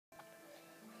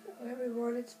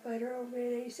it's Spider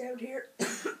Man 87 here.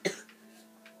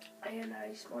 And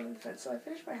I spawned in the fence. So I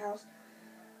finished my house.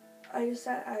 I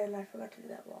forgot to do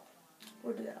that wall.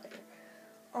 We'll do that later.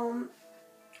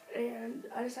 And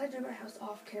I decided to do my house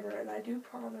off camera, and I do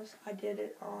promise I did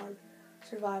it on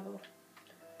survival.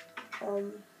 I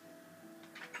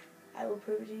will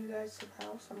prove it to you guys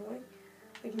somehow, some way.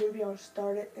 Like maybe I'll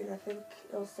start it, and I think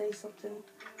it'll say something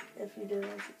if you do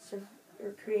it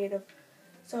or creative.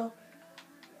 So,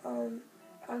 I'll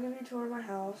give you a tour of my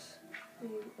house.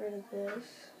 Get rid of this.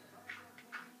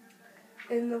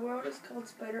 And the world is called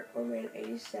Spider-Man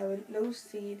 87, no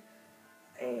seed.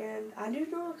 And I do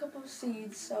know a couple of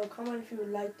seeds, so comment if you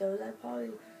would like those. I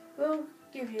probably will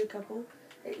give you a couple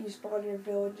that you spawn your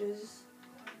villages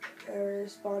or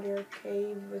spawn your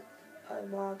cave with a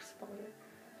mob spawner.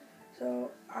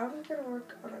 So I'm gonna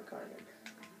work on a garden.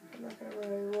 I'm not gonna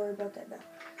really worry about that now.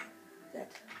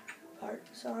 That part.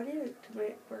 So I need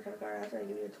to work on a garden after I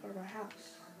give you a tour of my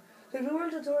house. So if you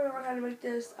want a tutorial on how to make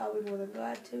this, I'll be more than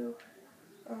glad to.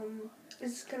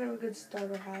 This is kind of a good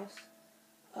starter house.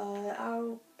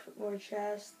 I'll put more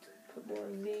chests, put more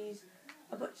of these.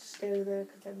 I'll put stairs there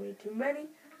because I made too many.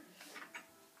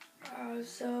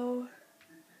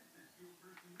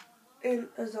 And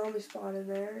a zombie spawned in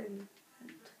there and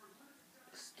it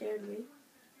scared me.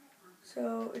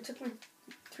 So it took me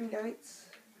 3 nights.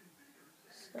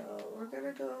 So we're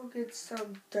gonna go get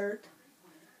some dirt.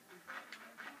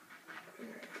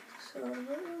 So I'm not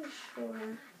really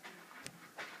sure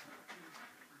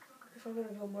if I'm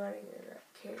gonna go mining in that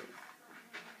cave.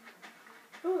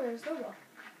 Oh, there's a snowball.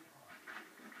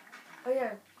 Oh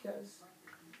yeah, because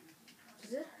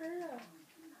does it hurt?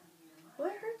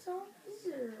 What hurts zombies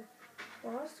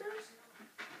or monsters?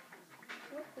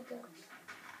 What it does?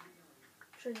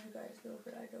 I'm sure you guys know,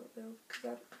 but I don't know because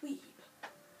I'm a dweeb.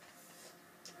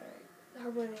 Alright, how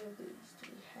many of these do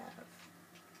we have?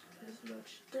 This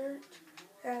much dirt.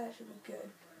 That should be good.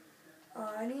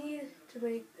 I need to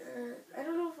make, I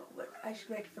don't know what I should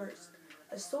make first.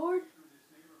 A sword?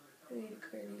 I need to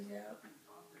clear these out.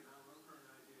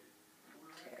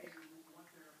 Okay.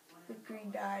 The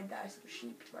green dye some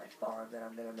sheep to my farm that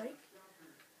I'm going to make.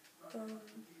 Then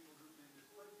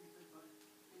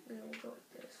we'll go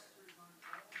with this.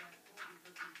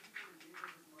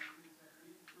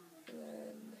 And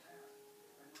then,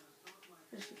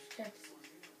 just use cactuses.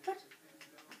 What?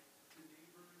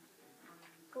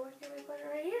 Why can't I put it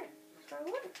right here? That's what I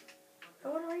want it. I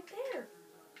want it right there.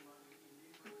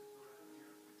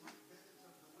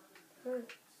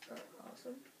 That's not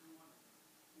awesome.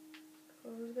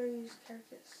 I'm going to use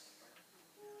cactus.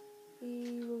 We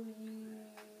will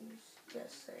use,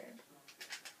 sand.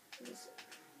 This,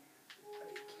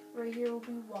 right here will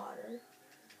be water.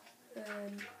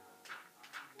 And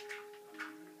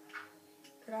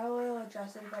I will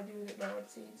adjust it if I do get melon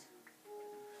seeds.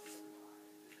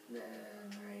 Then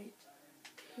right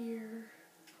here,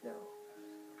 no,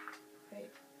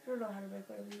 right, I don't know how to make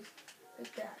one of these,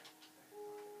 like that,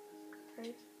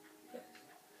 right, yes,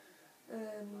 and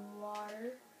then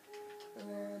water, and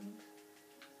then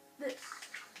this,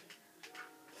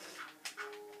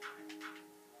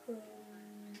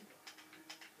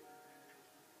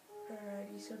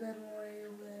 alrighty, so then we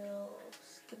will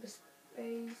skip a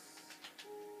space,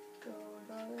 go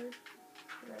another,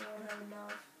 and I won't have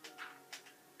enough.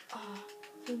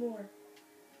 2 more.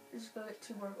 Just go get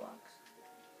 2 more blocks.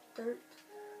 Dirt.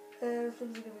 And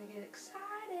things are gonna get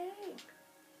exciting.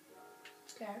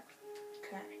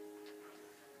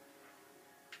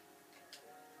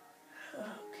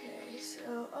 Okay,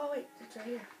 so, oh wait, it's right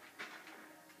here.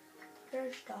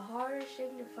 There's the hardest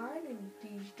thing to find in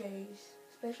these days.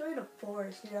 Especially in a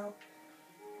forest, you know.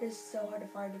 It's so hard to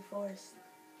find in forest.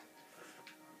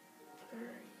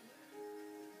 Alright.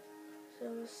 So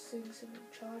let's sing some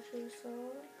cha-cha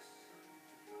songs.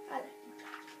 I like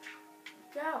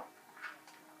cha-cha. Go!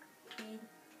 Queen.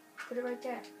 Put it right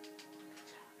there.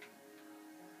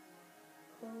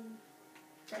 There.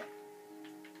 I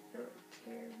don't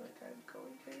care what I'm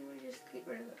going to anyway, just get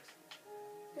rid of this.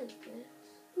 There's this.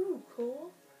 Ooh, cool.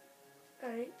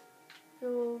 Alright. So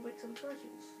we'll make some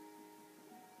torches.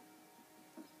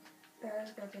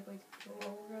 That's gonna take way too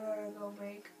long. We're gonna go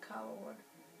make a cobble one.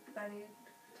 I need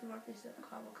 2 more pieces of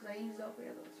cobble because I used all 3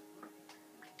 of those.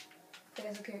 I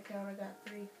guess I can't count, I got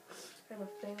 3. I'm a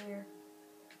failure.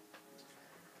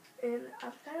 And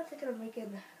I'm kind of thinking of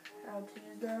making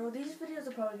how-tos now. These videos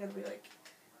are probably going to be like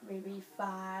maybe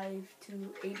 5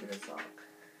 to 8 minutes long.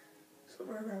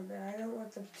 Somewhere around there. I don't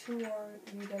want them too long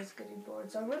and you guys getting bored.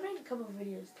 So I'm going to make a couple of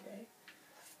videos today.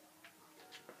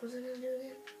 What was I going to do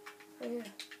again? Oh yeah.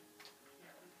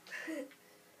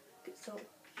 Get so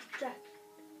distracted.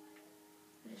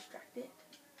 distracted.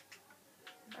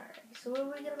 Alright, so what are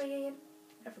we gonna make again?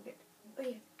 I forget. Oh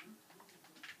yeah.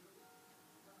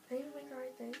 Did I even make the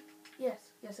right thing?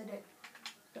 Yes, I did.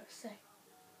 Gotta say.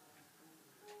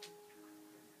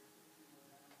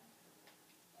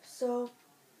 So,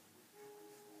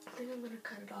 I think I'm gonna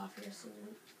cut it off here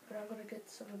soon, but I'm gonna get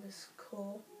some of this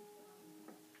coal.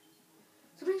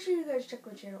 So make sure you guys check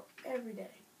my channel every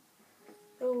day.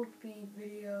 There will be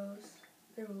videos.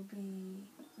 There will be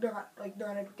not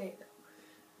every day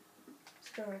though.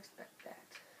 So don't expect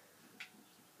that.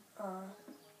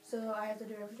 So I have to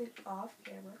do everything off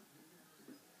camera,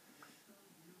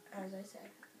 as I said,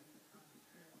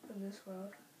 in this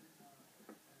world.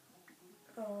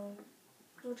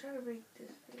 We'll try to make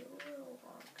this video a little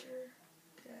longer.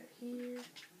 Get out here.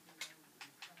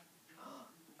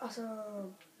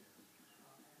 Awesome.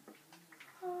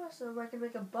 Awesome. I can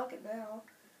make a bucket now.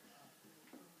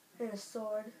 And a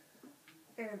sword.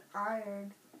 And an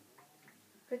iron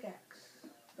pickaxe.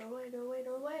 No way, no way,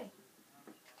 no way.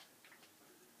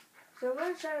 So I'm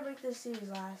going to try to make this series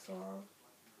last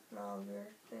longer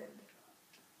than,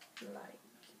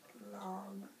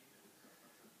 long.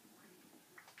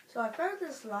 So I found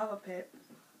this lava pit.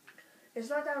 It's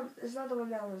not the one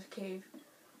down in this cave.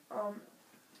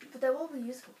 But that will be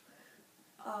useful.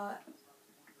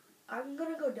 I'm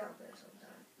gonna go down there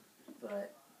sometime.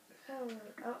 But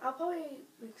I'll probably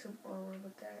make some armor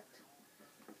with that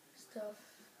stuff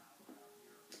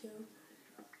too.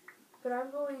 But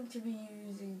I'm going to be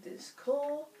using this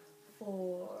coal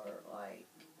for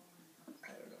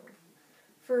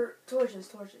for torches.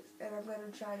 And I'm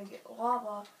gonna try to get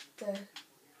lava to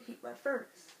heat my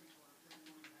furnace.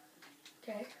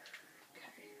 Okay.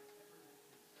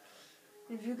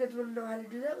 If you guys want to know how to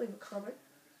do that, leave a comment.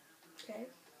 Okay.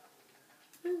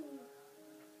 We'll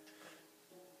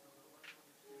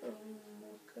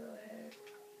go ahead.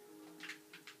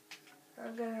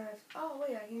 I'm gonna have. Oh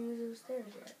wait, I can use those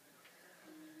stairs yet.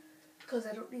 Because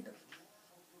I don't need them.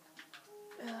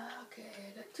 Okay,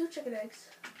 I got 2 chicken eggs.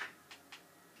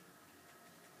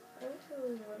 I don't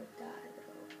really want to die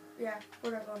though. Yeah,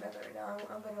 we're not going down there right now.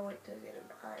 I'm gonna wait to get an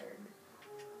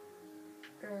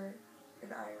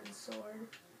iron sword.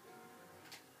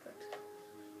 But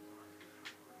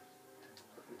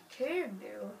what we can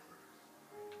do.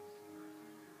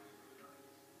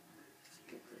 Let's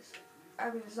get this. I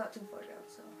mean, it's not too far down,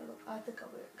 so I think I'll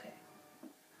be okay.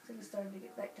 I think it's starting to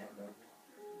get nighttime though.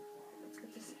 Let's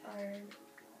get this iron.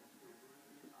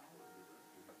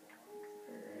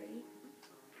 Alright.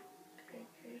 Okay.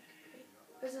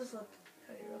 Let's just look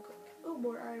at it real quick. Oh,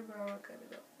 more iron, but I want to kind of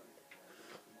go for it.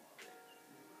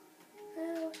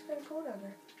 Yeah, it's kind of cool down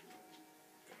there.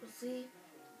 We'll see.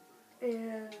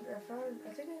 And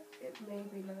I think it may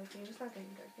be another cave. It's not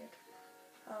getting dark yet.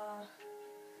 Oh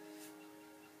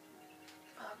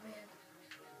man.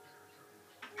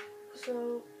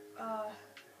 So,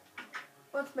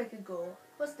 let's make a goal.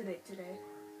 What's the date today?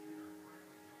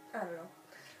 I don't know.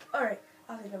 Alright,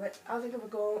 I'll think of it. I'll think of a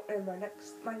goal in my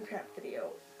next Minecraft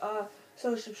video.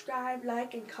 So subscribe,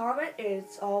 like, and comment.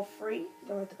 It's all free. You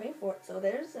don't have to pay for it. So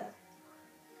there's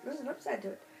an upside to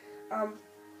it.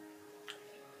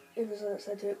 And there's an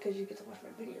upside to it because you get to watch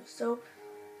my videos. So,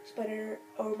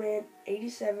 Spider-Man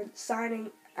 87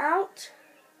 signing out.